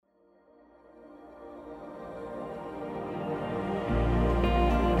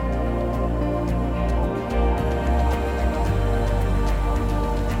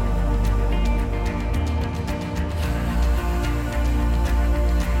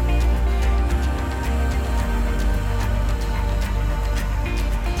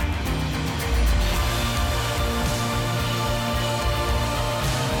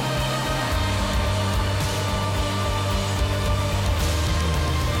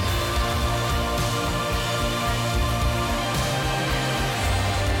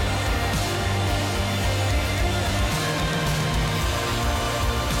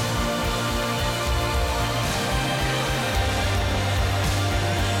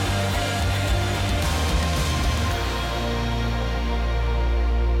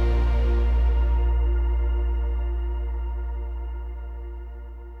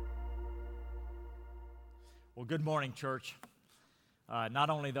Good morning, church. Not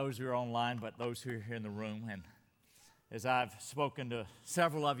only those who are online, but those who are here in the room. And as I've spoken to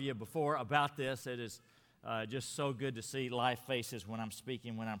several of you before about this, it is just so good to see live faces when I'm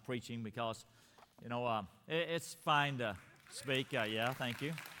speaking, when I'm preaching, because, it's fine to speak. Yeah, thank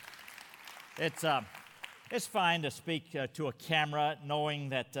you. It's fine to speak to a camera,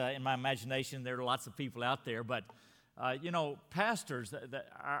 knowing that in my imagination there are lots of people out there, but pastors,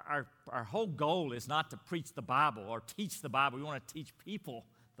 our whole goal is not to preach the Bible or teach the Bible. We want to teach people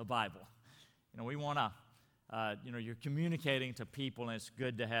the Bible. We want to, you're communicating to people, and it's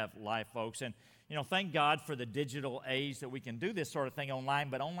good to have live folks. And, thank God for the digital age that we can do this sort of thing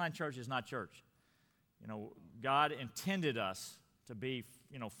online, but online church is not church. God intended us to be,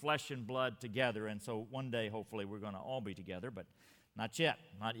 flesh and blood together, and so one day, hopefully, we're going to all be together, but not yet.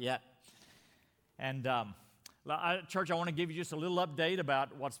 And, church, I want to give you just a little update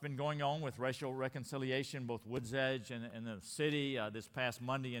about what's been going on with racial reconciliation, both Woods Edge and the city. This past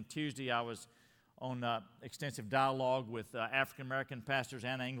Monday and Tuesday, I was on extensive dialogue with African-American pastors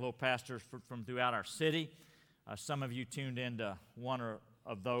and Anglo pastors from throughout our city. Some of you tuned into one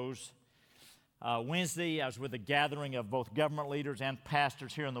of those. Wednesday, I was with a gathering of both government leaders and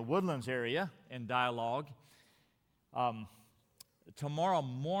pastors here in the Woodlands area in dialogue. Tomorrow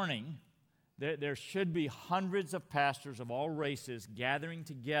morning, there should be hundreds of pastors of all races gathering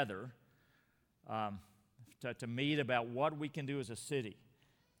together to meet about what we can do as a city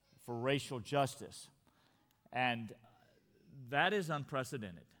for racial justice. And that is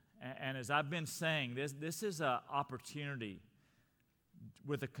unprecedented. And as I've been saying, this is an opportunity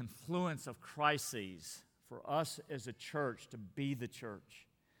with a confluence of crises for us as a church to be the church.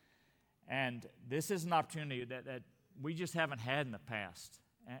 And this is an opportunity that we just haven't had in the past.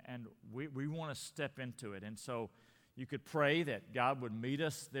 And we want to step into it. And so you could pray that God would meet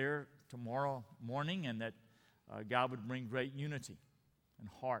us there tomorrow morning, and that God would bring great unity and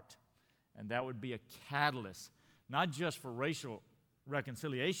heart. And that would be a catalyst, not just for racial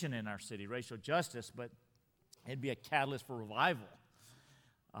reconciliation in our city, racial justice, but it'd be a catalyst for revival.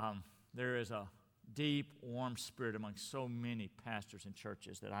 There is a deep, warm spirit among so many pastors and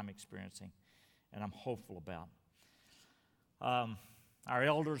churches that I'm experiencing, and I'm hopeful about. Our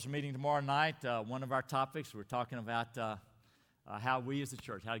elders are meeting tomorrow night. One of our topics, we're talking about how we as a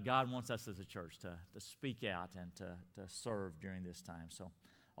church, how God wants us as a church to speak out and to serve during this time. So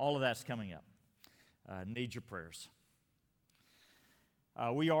all of that's coming up. Need your prayers.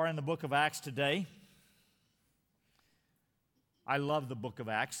 We are in the book of Acts today. I love the book of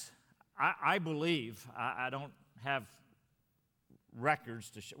Acts. I believe, I don't have records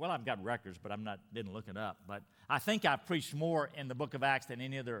to show. Well, I've got records, but didn't look it up. But I think I preached more in the book of Acts than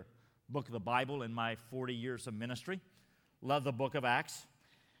any other book of the Bible in my 40 years of ministry. Love the book of Acts.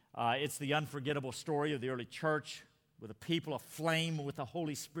 It's the unforgettable story of the early church with a people aflame with the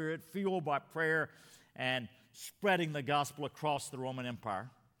Holy Spirit, fueled by prayer and spreading the gospel across the Roman Empire.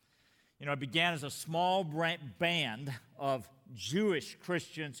 It began as a small band of Jewish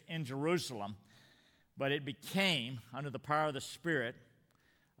Christians in Jerusalem, but it became, under the power of the Spirit,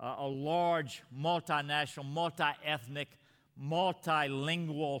 a large, multinational, multi-ethnic,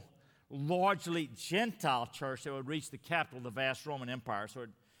 multilingual, largely Gentile church that would reach the capital of the vast Roman Empire. So it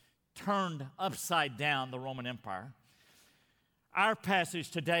turned upside down the Roman Empire. Our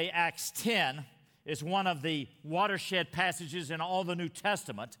passage today, Acts 10, is one of the watershed passages in all the New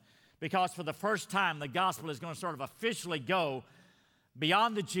Testament, because for the first time, the gospel is going to sort of officially go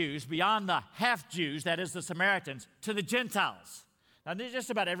beyond the Jews, beyond the half-Jews, that is the Samaritans, to the Gentiles. Now, just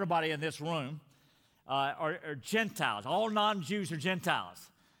about everybody in this room are Gentiles. All non-Jews are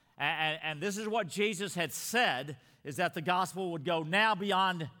Gentiles. And this is what Jesus had said, is that the gospel would go now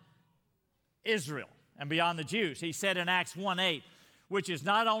beyond Israel and beyond the Jews. He said in Acts 1:8, which is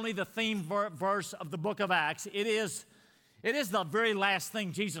not only the theme verse of the book of Acts, it is the very last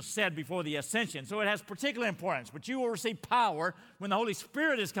thing Jesus said before the ascension, so it has particular importance. But you will receive power when the Holy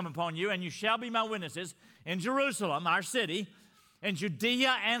Spirit has come upon you, and you shall be my witnesses in Jerusalem, our city, in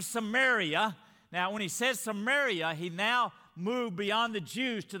Judea and Samaria. Now, when he says Samaria, he now moved beyond the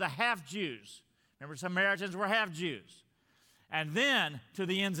Jews to the half-Jews. Remember, Samaritans were half-Jews. And then to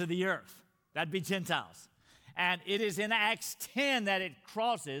the ends of the earth. That'd be Gentiles. And it is in Acts 10 that it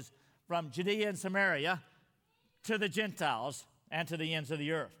crosses from Judea and Samaria to the Gentiles and to the ends of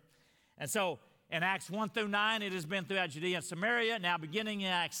the earth. And so in Acts 1 through 9, it has been throughout Judea and Samaria. Now beginning in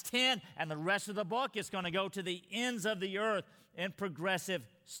Acts 10 and the rest of the book, it's going to go to the ends of the earth in progressive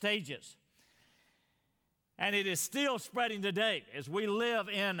stages. And it is still spreading today. As we live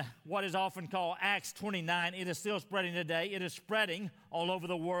in what is often called Acts 29, it is still spreading today. It is spreading all over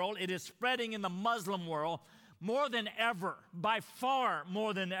the world. It is spreading in the Muslim world. more than ever, by far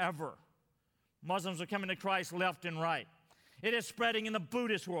more than ever, Muslims are coming to Christ left and right. It is spreading in the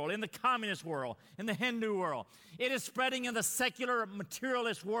Buddhist world, in the communist world, in the Hindu world. It is spreading in the secular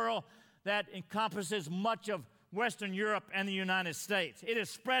materialist world that encompasses much of Western Europe and the United States. It is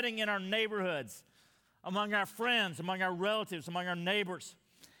spreading in our neighborhoods, among our friends, among our relatives, among our neighbors.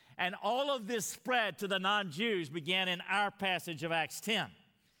 And all of this spread to the non-Jews began in our passage of Acts 10.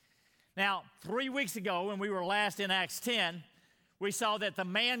 Now, 3 weeks ago, when we were last in Acts 10, we saw that the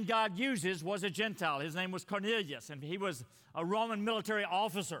man God uses was a Gentile. His name was Cornelius, and he was a Roman military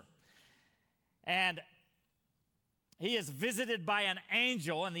officer. And he is visited by an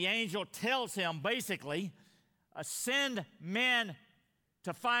angel, and the angel tells him, basically, send men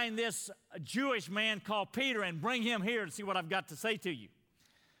to find this Jewish man called Peter and bring him here to see what I've got to say to you.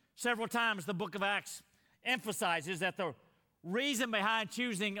 Several times the book of Acts emphasizes that the reason behind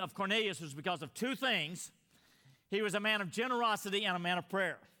choosing of Cornelius was because of two things. He was a man of generosity and a man of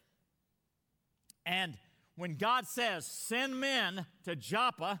prayer. And when God says, send men to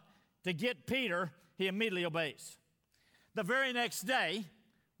Joppa to get Peter, he immediately obeys. The very next day,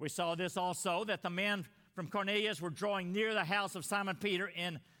 we saw this also, that the men from Cornelius were drawing near the house of Simon Peter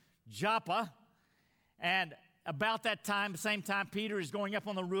in Joppa. And about that time, the same time, Peter is going up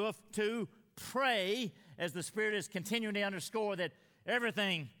on the roof to pray, as the Spirit is continuing to underscore that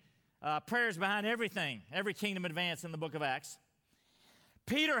everything, prayers behind everything, every kingdom advance in the book of Acts.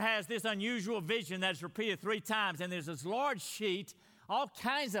 Peter has this unusual vision that's repeated 3 times, and there's this large sheet, all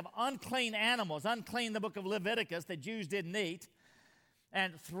kinds of unclean animals, unclean in the book of Leviticus that Jews didn't eat.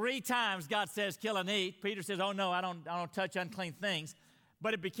 And 3 times God says, kill and eat. Peter says, oh no, I don't touch unclean things.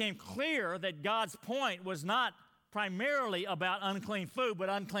 But it became clear that God's point was not primarily about unclean food, but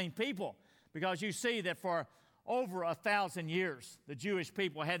unclean people. Because you see that for over 1,000 years, the Jewish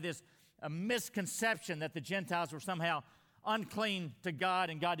people had this misconception that the Gentiles were somehow unclean to God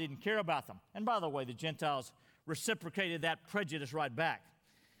and God didn't care about them. And by the way, the Gentiles reciprocated that prejudice right back.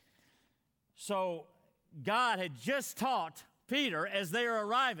 So God had just taught Peter, as they are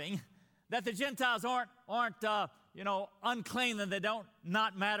arriving, that the Gentiles aren't unclean, and they don't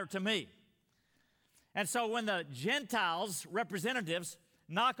not matter to me. And so when the Gentiles representatives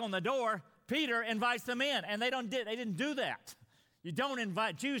knock on the door, Peter invites them in, and they didn't do that.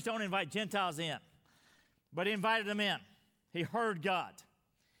 Jews don't invite Gentiles in, but he invited them in. He heard God.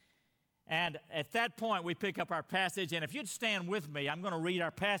 And at that point, we pick up our passage, and if you'd stand with me, I'm going to read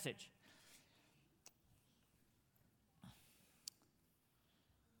our passage.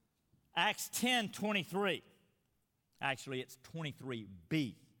 Acts 10:23. Actually, it's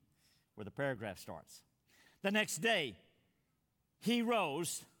 23b, where the paragraph starts. The next day, he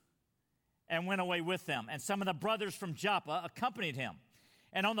rose and went away with them, and some of the brothers from Joppa accompanied him.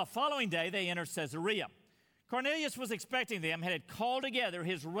 And on the following day, they entered Caesarea. Cornelius was expecting them and had called together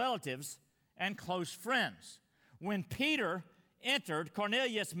his relatives and close friends. When Peter entered,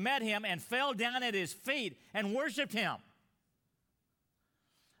 Cornelius met him and fell down at his feet and worshiped him.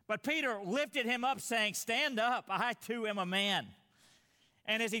 But Peter lifted him up, saying, stand up, I too am a man.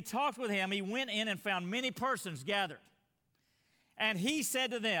 And as he talked with him, he went in and found many persons gathered. And he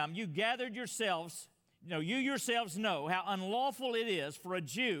said to them, you yourselves know how unlawful it is for a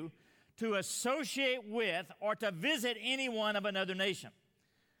Jew to associate with or to visit anyone of another nation.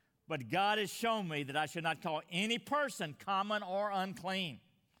 But God has shown me that I should not call any person common or unclean.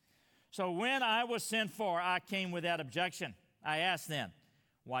 So when I was sent for, I came without objection. I asked then,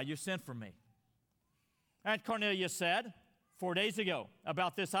 why you sent for me? And Cornelius said, 4 days ago,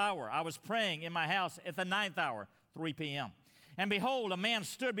 about this hour, I was praying in my house at the 9th hour, 3 p.m. And behold, a man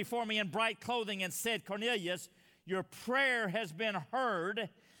stood before me in bright clothing and said, Cornelius, your prayer has been heard,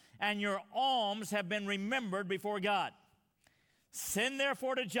 and your alms have been remembered before God. Send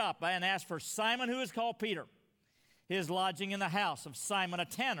therefore to Joppa and ask for Simon, who is called Peter. He is lodging in the house of Simon, a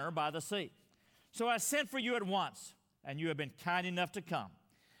tanner by the sea. So I sent for you at once, and you have been kind enough to come.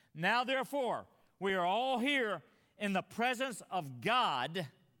 Now, therefore, we are all here in the presence of God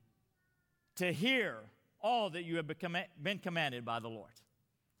to hear all that you have been commanded by the Lord.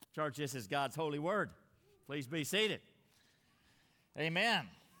 Church, this is God's holy word. Please be seated. Amen.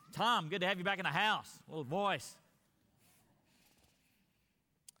 Tom, good to have you back in the house. A little voice.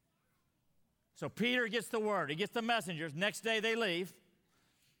 So Peter gets the word. He gets the messengers. Next day they leave.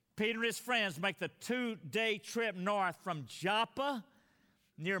 Peter and his friends make the 2-day trip north from Joppa,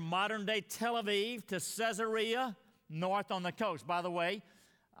 near modern-day Tel Aviv, to Caesarea, north on the coast. By the way,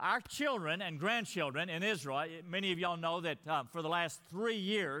 our children and grandchildren in Israel, many of y'all know that for the last 3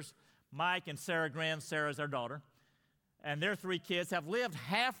 years, Mike and Sarah Graham, Sarah's our daughter, and their 3 kids have lived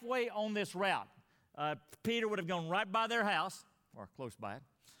halfway on this route. Peter would have gone right by their house, or close by it,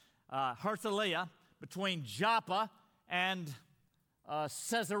 Herzliya, between Joppa and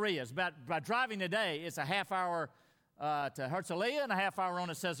Caesarea. It's about, by driving today, it's a half hour to Herzliya and a half hour on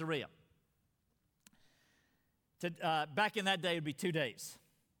to Caesarea. Back in that day, it would be 2 days.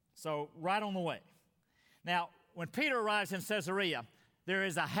 So right on the way. Now, when Peter arrives in Caesarea, there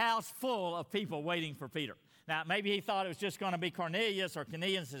is a house full of people waiting for Peter. Now, maybe he thought it was just going to be Cornelius or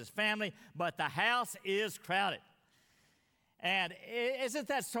Cornelius and his family, but the house is crowded. And isn't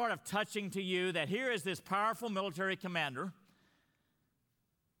that sort of touching to you that here is this powerful military commander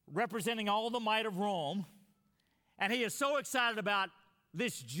representing all the might of Rome, and he is so excited about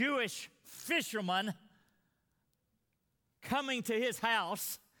this Jewish fisherman coming to his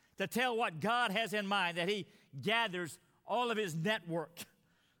house to tell what God has in mind, that he gathers all of his network,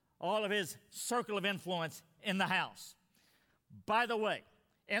 all of his circle of influence in the house. By the way,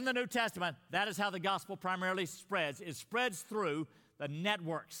 in the New Testament, that is how the gospel primarily spreads. It spreads through the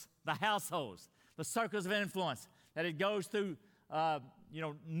networks, the households, the circles of influence, that it goes through,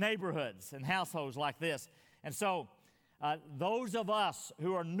 neighborhoods and households like this. And so those of us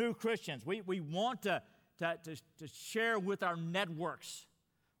who are new Christians, we want to share with our networks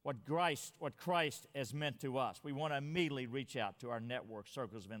what Christ has meant to us. We want to immediately reach out to our network,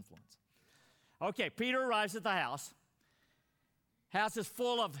 circles of influence. Okay, Peter arrives at the house. House is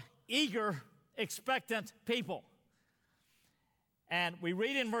full of eager, expectant people. And we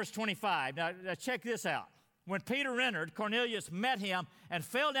read in verse 25. Now check this out. When Peter entered, Cornelius met him and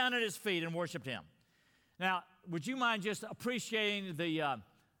fell down at his feet and worshiped him. Now, would you mind just appreciating the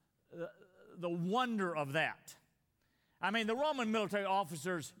wonder of that? I mean, the Roman military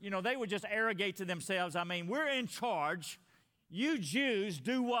officers, they would just arrogate to themselves. I mean, we're in charge. You Jews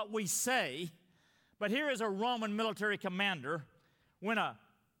do what we say. But here is a Roman military commander. When a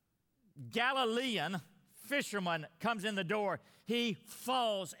Galilean fisherman comes in the door, he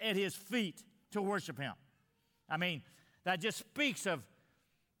falls at his feet to worship him. I mean, that just speaks of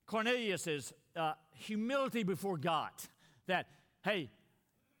Cornelius's humility before God. That, hey,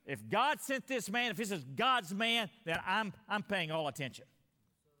 if God sent this man, if this is God's man, then I'm paying all attention.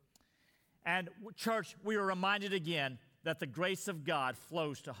 And church, we are reminded again that the grace of God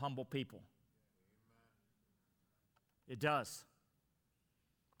flows to humble people. It does.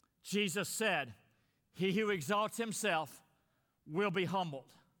 Jesus said, he who exalts himself will be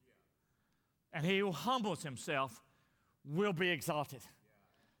humbled. And he who humbles himself will be exalted.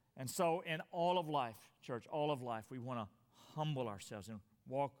 And so in all of life, church, all of life, we want to humble ourselves and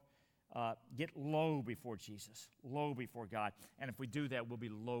get low before Jesus, low before God. And if we do that, we'll be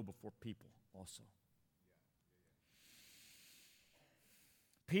low before people also.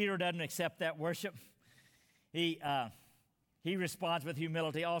 Peter doesn't accept that worship. He responds with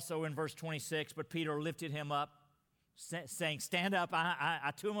humility also in verse 26, but Peter lifted him up, saying, stand up,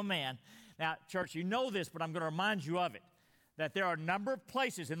 I too am a man. Now, church, you know this, but I'm going to remind you of it, that there are a number of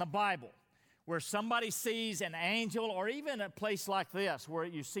places in the Bible where somebody sees an angel, or even a place like this where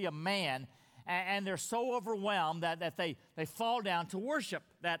you see a man, and they're so overwhelmed that they fall down to worship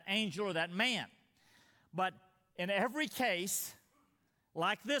that angel or that man. But in every case,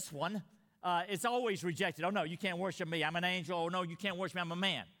 like this one, it's always rejected. Oh, no, you can't worship me. I'm an angel. Oh, no, you can't worship me. I'm a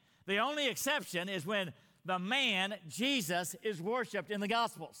man. The only exception is when the man, Jesus, is worshiped in the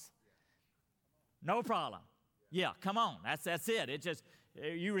Gospels. No problem. Yeah, come on. That's it. It just,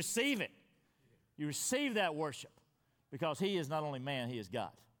 you receive it. You receive that worship because he is not only man, he is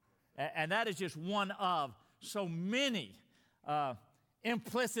God. And that is just one of so many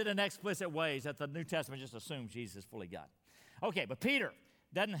implicit and explicit ways that the New Testament just assumes Jesus is fully God. Okay, but Peter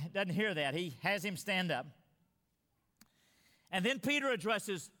doesn't hear that. He has him stand up. And then Peter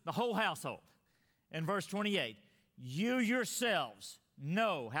addresses the whole household in verse 28. You yourselves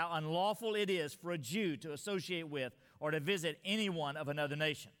know how unlawful it is for a Jew to associate with or to visit anyone of another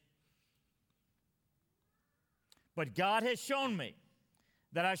nation. But God has shown me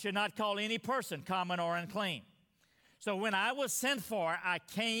that I should not call any person common or unclean. So when I was sent for, I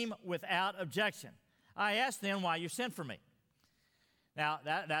came without objection. I asked them why you sent for me. Now,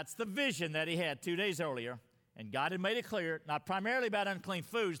 that's the vision that he had 2 days earlier, and God had made it clear, not primarily about unclean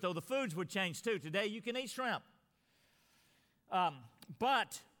foods, though the foods would change too. Today, you can eat shrimp.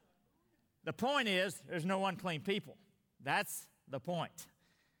 But the point is, there's no unclean people. That's the point.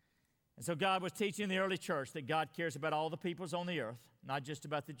 And so God was teaching the early church that God cares about all the peoples on the earth, not just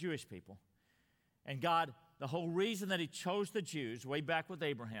about the Jewish people. And God, the whole reason that he chose the Jews way back with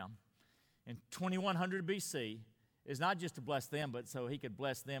Abraham in 2100 BC is not just to bless them, but so he could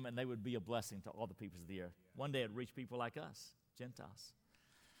bless them and they would be a blessing to all the peoples of the earth. One day it'd reach people like us, Gentiles.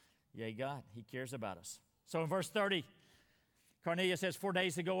 Yea, God, he cares about us. So in verse 30, Cornelius says, 4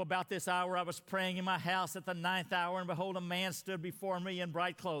 days ago about this hour I was praying in my house at the 9th hour, and behold, a man stood before me in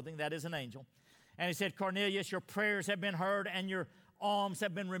bright clothing, that is an angel. And he said, Cornelius, your prayers have been heard, and your alms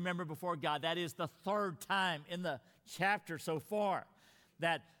have been remembered before God. That is the third time in the chapter so far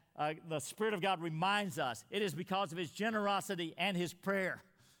that the Spirit of God reminds us it is because of his generosity and his prayer.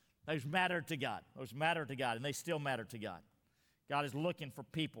 Those mattered to God. Those mattered to God, and they still matter to God. God is looking for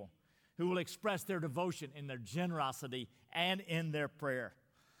people who will express their devotion in their generosity and in their prayer.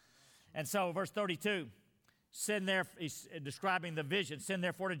 And so, verse 32, send there, he's describing the vision. Send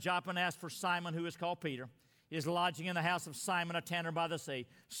therefore to Joppa and ask for Simon, who is called Peter. He is lodging in the house of Simon, a tanner by the sea.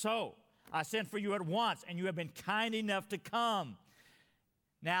 So I sent for you at once, and you have been kind enough to come.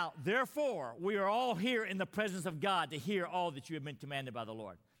 Now, therefore, we are all here in the presence of God to hear all that you have been commanded by the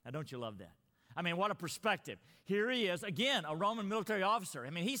Lord. Now, don't you love that? I mean, what a perspective. Here he is, again, a Roman military officer. I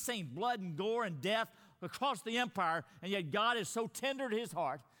mean, he's seen blood and gore and death across the empire, and yet God is so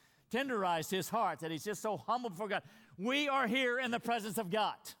tenderized his heart, that he's just so humble before God. We are here in the presence of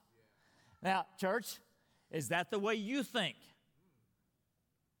God. Now, church, is that the way you think?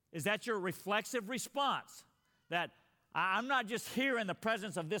 Is that your reflexive response? That I'm not just here in the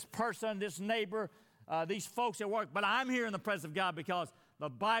presence of this person, this neighbor, these folks at work, but I'm here in the presence of God because the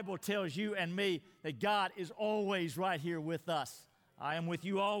Bible tells you and me that God is always right here with us. I am with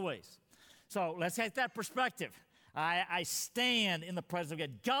you always. So let's take that perspective. I stand in the presence of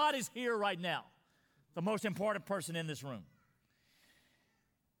God. God is here right now, the most important person in this room.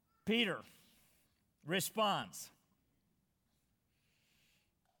 Peter responds,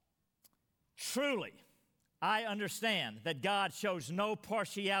 truly, I understand that God shows no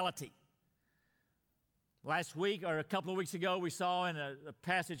partiality. Last week, or a couple of weeks ago, we saw in a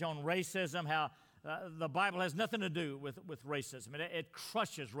passage on racism how the Bible has nothing to do with racism. It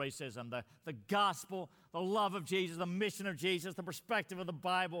crushes racism. The gospel, the love of Jesus, the mission of Jesus, the perspective of the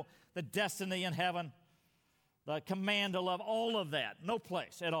Bible, the destiny in heaven, the command to love, all of that, no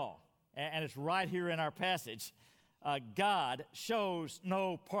place at all. And it's right here in our passage. God shows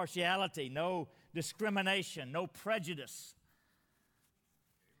no partiality, no discrimination, no prejudice.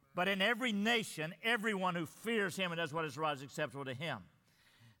 But in every nation, everyone who fears him and does what is right is acceptable to him.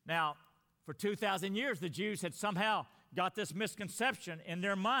 Now, for 2,000 years, the Jews had somehow got this misconception in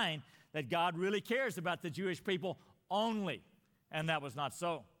their mind that God really cares about the Jewish people only, and that was not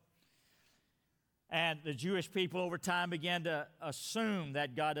so. And the Jewish people over time began to assume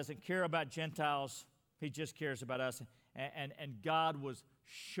that God doesn't care about Gentiles, he just cares about us. And God was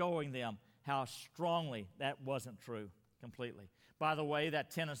showing them how strongly that wasn't true completely. By the way,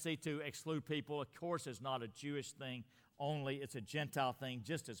 that tendency to exclude people, of course, is not a Jewish thing only. It's a Gentile thing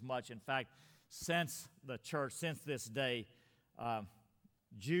just as much. In fact, since the church, since this day,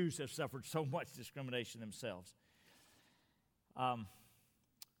 Jews have suffered so much discrimination themselves.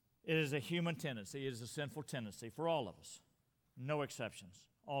 It is a human tendency. It is a sinful tendency for all of us. No exceptions.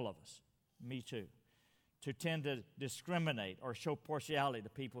 All of us. Me too. To tend to discriminate or show partiality to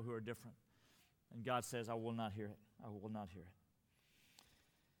people who are different. And God says, I will not hear it. I will not hear it.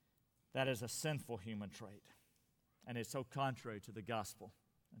 That is a sinful human trait. And it's so contrary to the gospel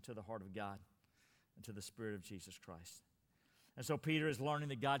and to the heart of God and to the Spirit of Jesus Christ. And so Peter is learning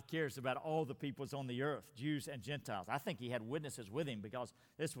that God cares about all the peoples on the earth, Jews and Gentiles. I think he had witnesses with him because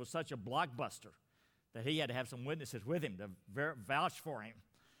this was such a blockbuster that he had to have some witnesses with him to vouch for him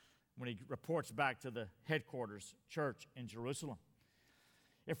when he reports back to the headquarters church in Jerusalem.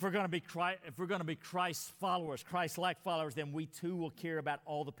 If we're going to be Christ's followers, Christ-like followers, then we too will care about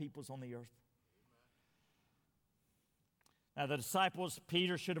all the peoples on the earth. Now, the disciples,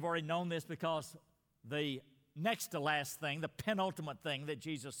 Peter should have already known this because the next to last thing, the penultimate thing that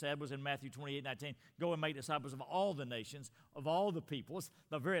Jesus said was in Matthew 28:19, go and make disciples of all the nations, of all the peoples.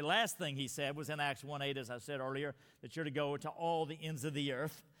 The very last thing he said was in Acts 1:8, as I said earlier, that you're to go to all the ends of the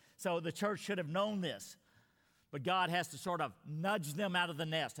earth. So the church should have known this. But God has to sort of nudge them out of the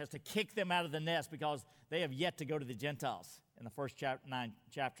nest, has to kick them out of the nest because they have yet to go to the Gentiles in the first 9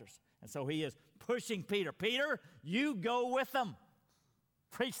 chapters. And so he is pushing Peter. Peter, you go with them.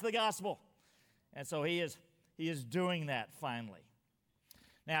 Preach the gospel. And so he is doing that finally.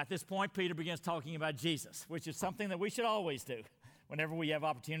 Now, at this point, Peter begins talking about Jesus, which is something that we should always do whenever we have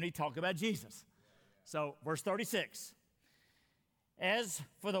opportunity to talk about Jesus. So, verse 36. As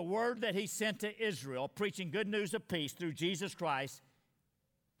for the word that he sent to Israel, preaching good news of peace through Jesus Christ,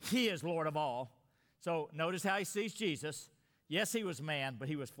 he is Lord of all. So notice how he sees Jesus. Yes, he was man, but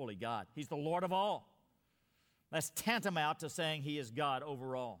he was fully God. He's the Lord of all. That's tantamount to saying he is God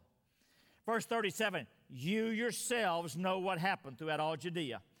over all. Verse 37, you yourselves know what happened throughout all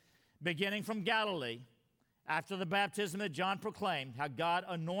Judea, beginning from Galilee, after the baptism that John proclaimed, how God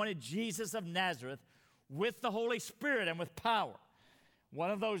anointed Jesus of Nazareth with the Holy Spirit and with power.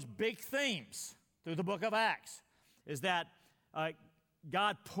 One of those big themes through the book of Acts is that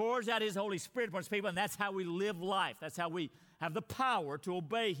God pours out His Holy Spirit upon His people, and that's how we live life. That's how we have the power to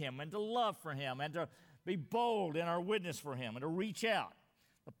obey Him and to love for Him and to be bold in our witness for Him and to reach out.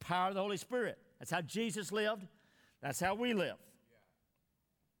 The power of the Holy Spirit. That's how Jesus lived. That's how we live.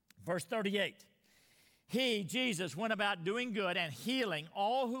 Verse 38. He, Jesus, went about doing good and healing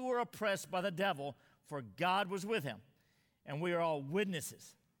all who were oppressed by the devil, for God was with Him. And we are all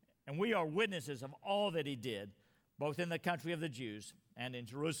witnesses. And we are witnesses of all that He did, both in the country of the Jews and in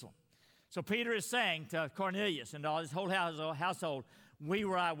Jerusalem. So Peter is saying to Cornelius and all his whole household, we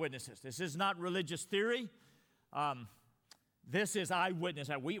were eyewitnesses. This is not religious theory. This is eyewitness.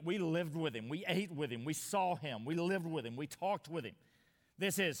 We lived with Him. We ate with Him. We saw Him. We lived with Him. We talked with Him.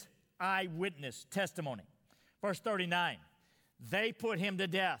 This is eyewitness testimony. Verse 39, they put Him to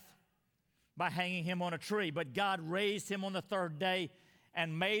death by hanging Him on a tree, but God raised Him on the third day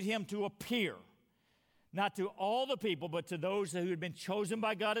and made Him to appear, not to all the people, but to those who had been chosen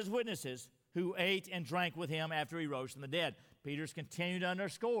by God as witnesses, who ate and drank with Him after He rose from the dead. Peter's continued to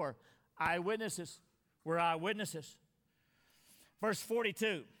underscore eyewitnesses. We're eyewitnesses. Verse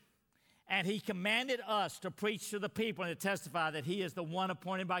 42, and He commanded us to preach to the people and to testify that He is the one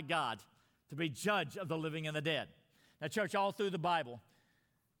appointed by God to be judge of the living and the dead. Now, church, all through the Bible,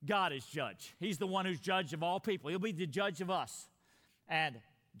 God is judge. He's the one who's judge of all people. He'll be the judge of us. And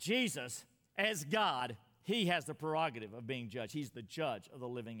Jesus, as God, He has the prerogative of being judge. He's the judge of the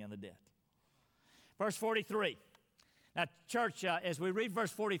living and the dead. Verse 43. Now, church, as we read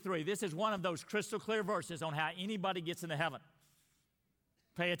verse 43, this is one of those crystal clear verses on how anybody gets into heaven.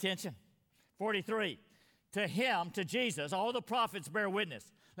 Pay attention. 43. To Him, to Jesus, all the prophets bear witness.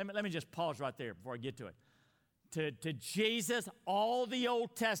 Let me just pause right there before I get to it. To Jesus, all the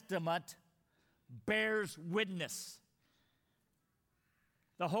Old Testament bears witness.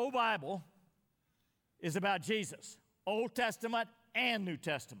 The whole Bible is about Jesus, Old Testament and New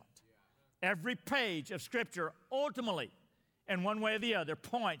Testament. Every page of Scripture ultimately, in one way or the other,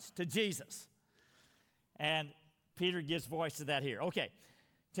 points to Jesus. And Peter gives voice to that here. Okay.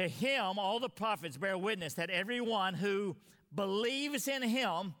 To Him, all the prophets bear witness that everyone who believes in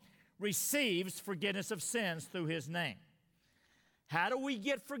Him receives forgiveness of sins through His name. How do we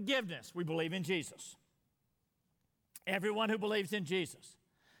get forgiveness? We believe in Jesus. Everyone who believes in Jesus.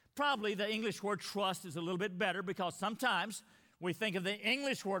 Probably the English word trust is a little bit better because sometimes we think of the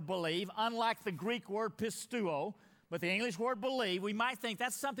English word believe, unlike the Greek word pisteuo, but the English word believe, we might think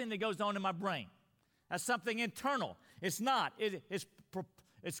that's something that goes on in my brain. That's something internal. It's not.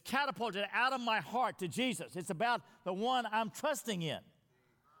 It's catapulted out of my heart to Jesus. It's about the one I'm trusting in.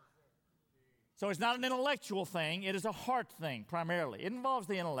 So it's not an intellectual thing. It is a heart thing primarily. It involves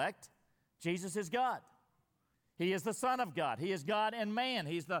the intellect. Jesus is God. He is the Son of God. He is God and man.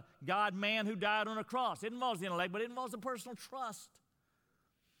 He's the God-man who died on a cross. It involves the intellect, but it involves a personal trust.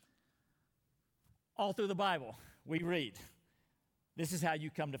 All through the Bible, we read, this is how you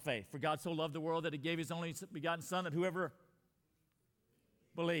come to faith. For God so loved the world that He gave His only begotten Son, that whoever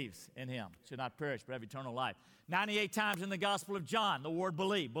believes in Him should not perish but have eternal life. 98 times in the Gospel of John, the word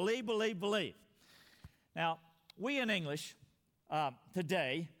believe. Believe, believe, believe. Now, we in English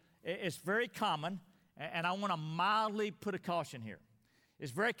today, it's very common, and I want to mildly put a caution here.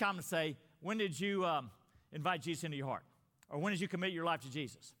 It's very common to say, when did you invite Jesus into your heart? Or when did you commit your life to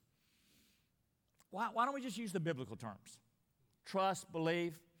Jesus? Why don't we just use the biblical terms? Trust,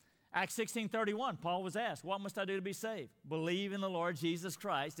 believe. Acts 16:31, Paul was asked, what must I do to be saved? Believe in the Lord Jesus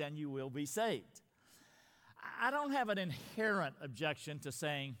Christ and you will be saved. I don't have an inherent objection to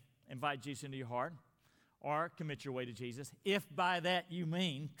saying invite Jesus into your heart or commit your way to Jesus, if by that you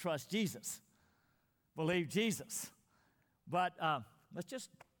mean trust Jesus, believe Jesus. But let's just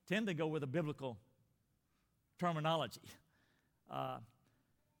tend to go with a biblical terminology.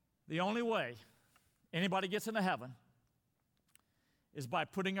 The only way anybody gets into heaven is by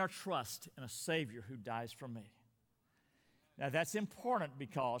putting our trust in a Savior who dies for me. Now that's important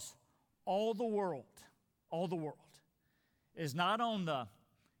because all the world is not on the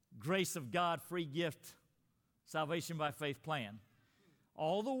grace of God, free gift, salvation by faith plan.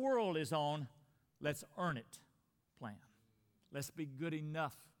 All the world is on let's earn it plan. Let's be good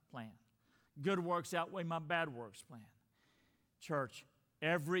enough plan. Good works outweigh my bad works plan. Church,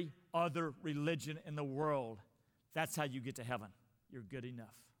 every other religion in the world, that's how you get to heaven. You're good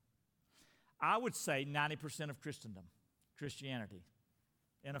enough. I would say 90% of Christianity,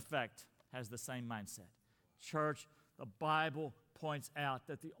 in effect, has the same mindset. Church, the Bible points out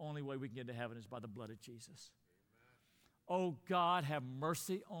that the only way we can get to heaven is by the blood of Jesus. Oh, God, have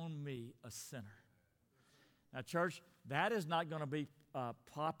mercy on me, a sinner. Now, church, that is not going to be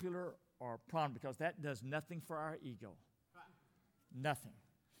popular or prominent because that does nothing for our ego. Nothing.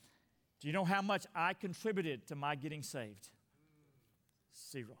 Do you know how much I contributed to my getting saved?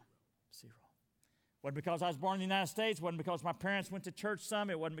 Zero. Wasn't because I was born in the United States. Wasn't because my parents went to church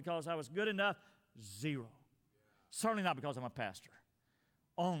some. It wasn't because I was good enough. Zero. Certainly not because I'm a pastor.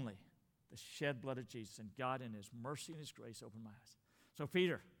 Only the shed blood of Jesus, and God in His mercy and His grace opened my eyes. So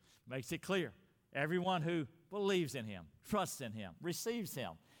Peter makes it clear. Everyone who believes in Him, trusts in Him, receives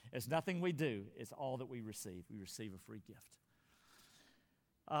Him. It's nothing we do. It's all that we receive. We receive a free gift.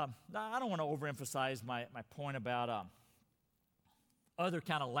 Now, I don't want to overemphasize my point about other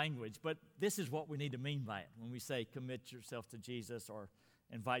kind of language, but this is what we need to mean by it when we say commit yourself to Jesus or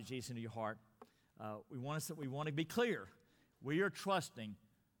invite Jesus into your heart. We want to be clear. We are trusting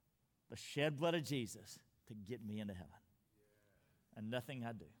the shed blood of Jesus to get me into heaven. And nothing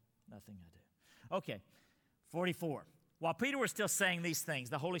I do. Okay, 44. While Peter was still saying these things,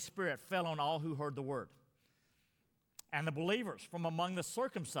 the Holy Spirit fell on all who heard the word. And the believers from among the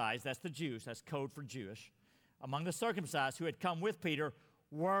circumcised, that's the Jews, that's code for Jewish, among the circumcised who had come with Peter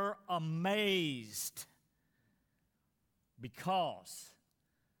were amazed because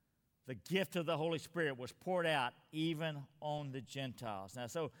the gift of the Holy Spirit was poured out even on the Gentiles. Now,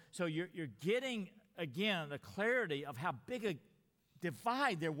 so you're getting, again, the clarity of how big a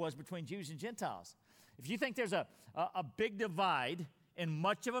divide there was between Jews and Gentiles. If you think there's a big divide in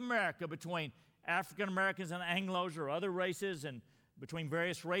much of America between African Americans and Anglos or other races and between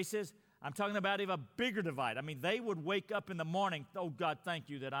various races, I'm talking about even a bigger divide. I mean, they would wake up in the morning, oh, God, thank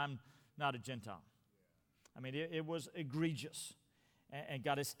you that I'm not a Gentile. I mean, it was egregious, and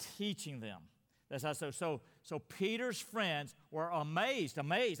God is teaching them. That's how, so Peter's friends were amazed. I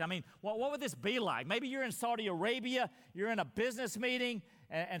mean, what would this be like? Maybe you're in Saudi Arabia, you're in a business meeting,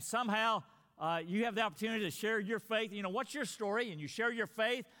 and somehow you have the opportunity to share your faith. You know, what's your story? And you share your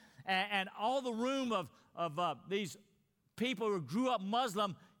faith, and all the room of these people who grew up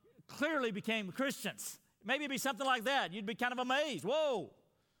Muslim clearly became Christians. Maybe it'd be something like that. You'd be kind of amazed. Whoa,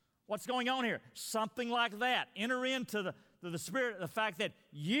 what's going on here? Something like that. Enter into the spirit, the fact that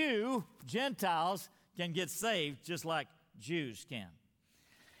you, Gentiles, can get saved just like Jews can.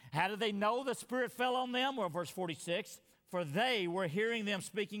 How did they know the Spirit fell on them? Well, verse 46, for they were hearing them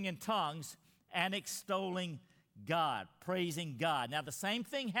speaking in tongues and extolling God, praising God. Now, the same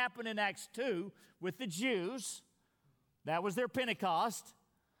thing happened in Acts 2 with the Jews. That was their Pentecost.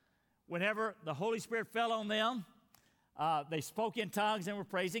 Whenever the Holy Spirit fell on them, they spoke in tongues and were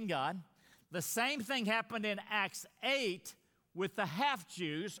praising God. The same thing happened in Acts 8 with the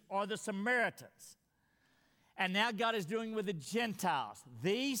half-Jews or the Samaritans. And now God is doing with the Gentiles.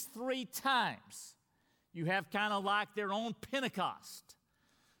 These three times, you have kind of like their own Pentecost.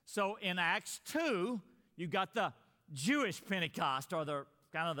 So in Acts 2, you got the Jewish Pentecost, or the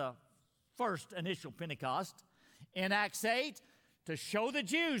kind of the first initial Pentecost. In Acts 8, to show the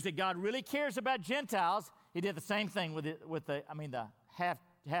Jews that God really cares about Gentiles, He did the same thing with the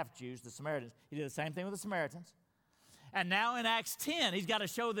half Jews, the Samaritans. He did the same thing with the Samaritans. And now in Acts 10, He's got to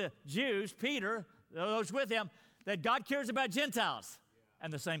show the Jews, Peter, those with him, that God cares about Gentiles.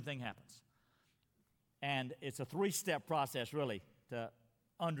 And the same thing happens. And it's a three-step process, really, to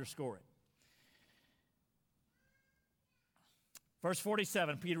underscore it. Verse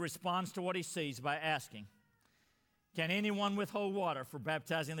 47, Peter responds to what he sees by asking, can anyone withhold water for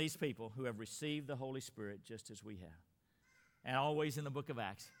baptizing these people who have received the Holy Spirit just as we have? And always in the book of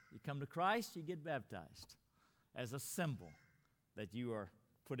Acts, you come to Christ, you get baptized as a symbol that you are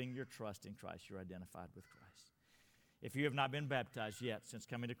putting your trust in Christ. You're identified with Christ. If you have not been baptized yet since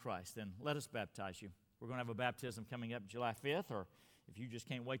coming to Christ, then let us baptize you. We're going to have a baptism coming up July 5th, or if you just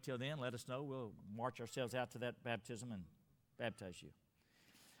can't wait till then, let us know. We'll march ourselves out to that baptism and baptize you.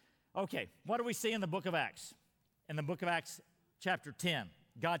 Okay, what do we see in the book of Acts? In the book of Acts, chapter 10,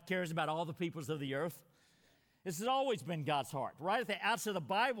 God cares about all the peoples of the earth. This has always been God's heart. Right at the outset of the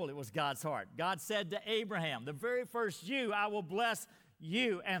Bible, it was God's heart. God said to Abraham, the very first you, I will bless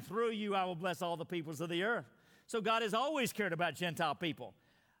you, and through you I will bless all the peoples of the earth. So God has always cared about Gentile people,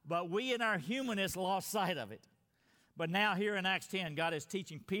 but we in our humanness lost sight of it. But now here in Acts 10, God is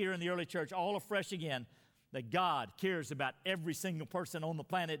teaching Peter and the early church all afresh again that God cares about every single person on the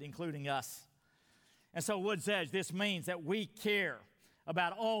planet, including us. And so Woods Edge, this means that we care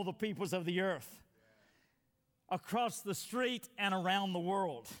about all the peoples of the earth across the street and around the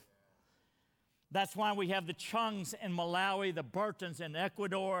world. That's why we have the Chungs in Malawi, the Burtons in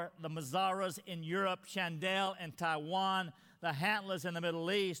Ecuador, the Mazaras in Europe, Chandel in Taiwan, the Hantlers in the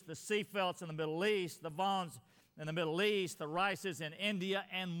Middle East, the Seafelds in the Middle East, the Vaughns in the Middle East, the Rices in India,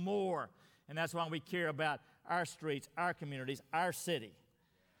 and more. And that's why we care about our streets, our communities, our city.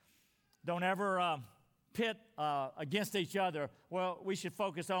 Don't ever pit against each other. Well, we should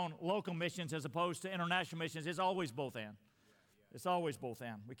focus on local missions as opposed to international missions. It's always both and. It's always both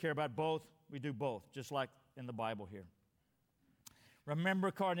and. We care about both. We do both, just like in the Bible here.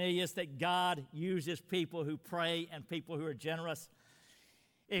 Remember, Cornelius, that God uses people who pray and people who are generous.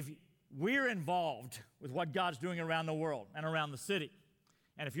 If we're involved with what God's doing around the world and around the city,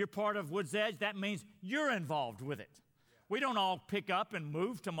 and if you're part of Woods Edge, that means you're involved with it. We don't all pick up and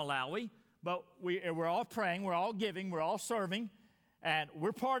move to Malawi, but we're all praying, we're all giving, we're all serving, and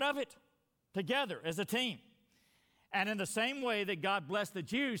we're part of it together as a team. And in the same way that God blessed the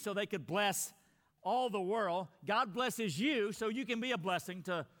Jews so they could bless all the world, God blesses you so you can be a blessing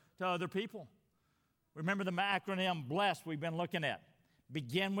to other people. Remember the acronym BLESS we've been looking at.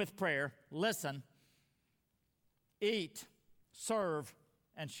 Begin with prayer, listen, eat, serve,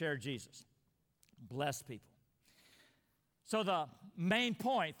 and share Jesus. Bless people. So the main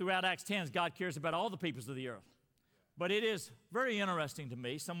point throughout Acts 10 is God cares about all the peoples of the earth. But it is very interesting to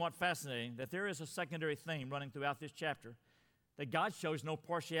me, somewhat fascinating, that there is a secondary theme running throughout this chapter, that God shows no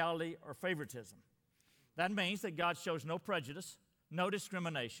partiality or favoritism. That means that God shows no prejudice, no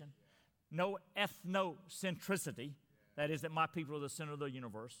discrimination, no ethnocentricity. That is, that my people are the center of the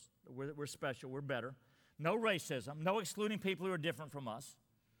universe. We're special, we're better. No racism, no excluding people who are different from us.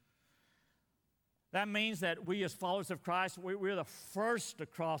 That means that we as followers of Christ, we're the first to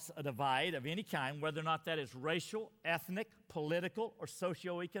cross a divide of any kind, whether or not that is racial, ethnic, political, or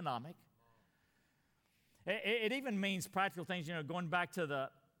socioeconomic. It even means practical things, going back to the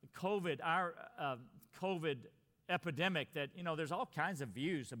COVID, our COVID epidemic, that, there's all kinds of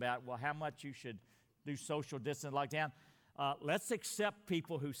views about, well, how much you should do social distance lockdown. Let's accept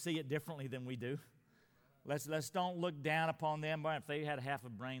people who see it differently than we do. Let's don't look down upon them. If they had half a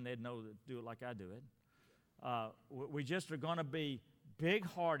brain, they'd know to do it like I do it. We just are going to be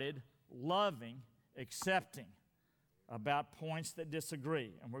big-hearted, loving, accepting about points that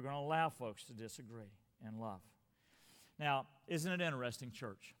disagree, and we're going to allow folks to disagree and love. Now, isn't it interesting,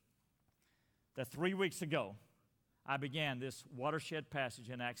 church, that 3 weeks ago, I began this watershed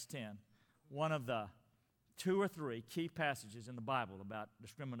passage in Acts 10, one of the 2 or 3 key passages in the Bible about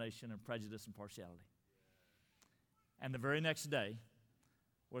discrimination and prejudice and partiality. And the very next day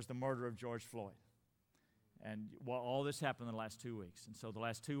was the murder of George Floyd. And all this happened in the last 2 weeks. And so the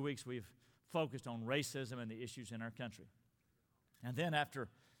last 2 weeks we've focused on racism and the issues in our country. And then after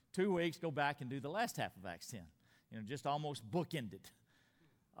 2 weeks, go back and do the last half of Acts 10. Just almost bookended.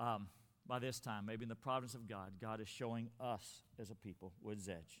 By this time, maybe in the providence of God, God is showing us as a people, Woods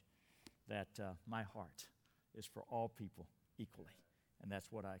Edge, that my heart is for all people equally. And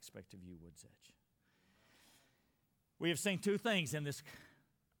that's what I expect of you, Woods Edge. We have seen 2 things in this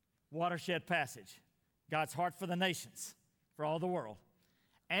watershed passage. God's heart for the nations, for all the world,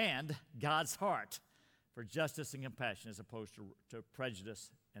 and God's heart for justice and compassion as opposed to prejudice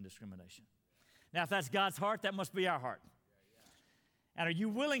and discrimination. Now, if that's God's heart, that must be our heart. And are you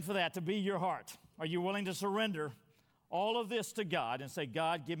willing for that to be your heart? Are you willing to surrender all of this to God and say,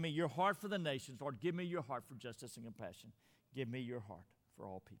 God, give me your heart for the nations, Lord, give me your heart for justice and compassion. Give me your heart for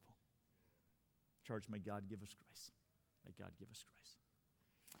all people. Church, may God give us grace. May God give us grace.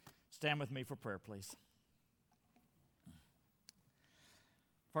 Stand with me for prayer, please.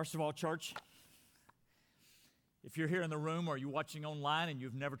 First of all, church, if you're here in the room or you're watching online and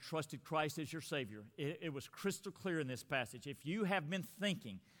you've never trusted Christ as your Savior, it was crystal clear in this passage. If you have been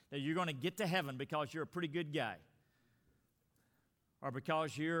thinking that you're going to get to heaven because you're a pretty good guy, or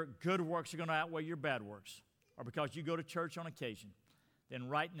because your good works are going to outweigh your bad works, or because you go to church on occasion, then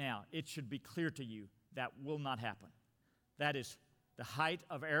right now it should be clear to you that will not happen. That is the height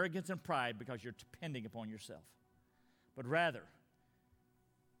of arrogance and pride because you're depending upon yourself. But rather,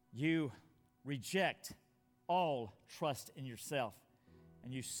 you reject all trust in yourself,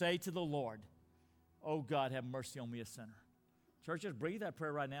 and you say to the Lord, oh God, have mercy on me, a sinner. Church, just breathe that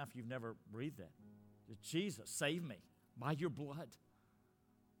prayer right now if you've never breathed that. Just, Jesus, save me by your blood.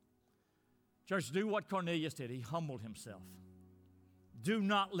 Church, do what Cornelius did. He humbled himself. Do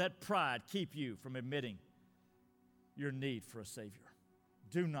not let pride keep you from admitting your need for a Savior.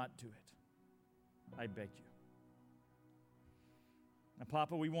 Do not do it. I beg you. Now,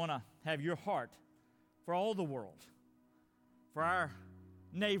 Papa, we want to have your heart for all the world, for our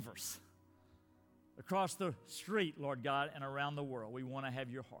neighbors across the street, Lord God, and around the world. We want to have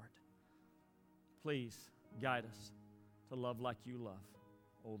your heart. Please guide us to love like you love,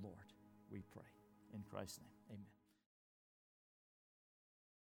 O Lord, we pray. In Christ's name.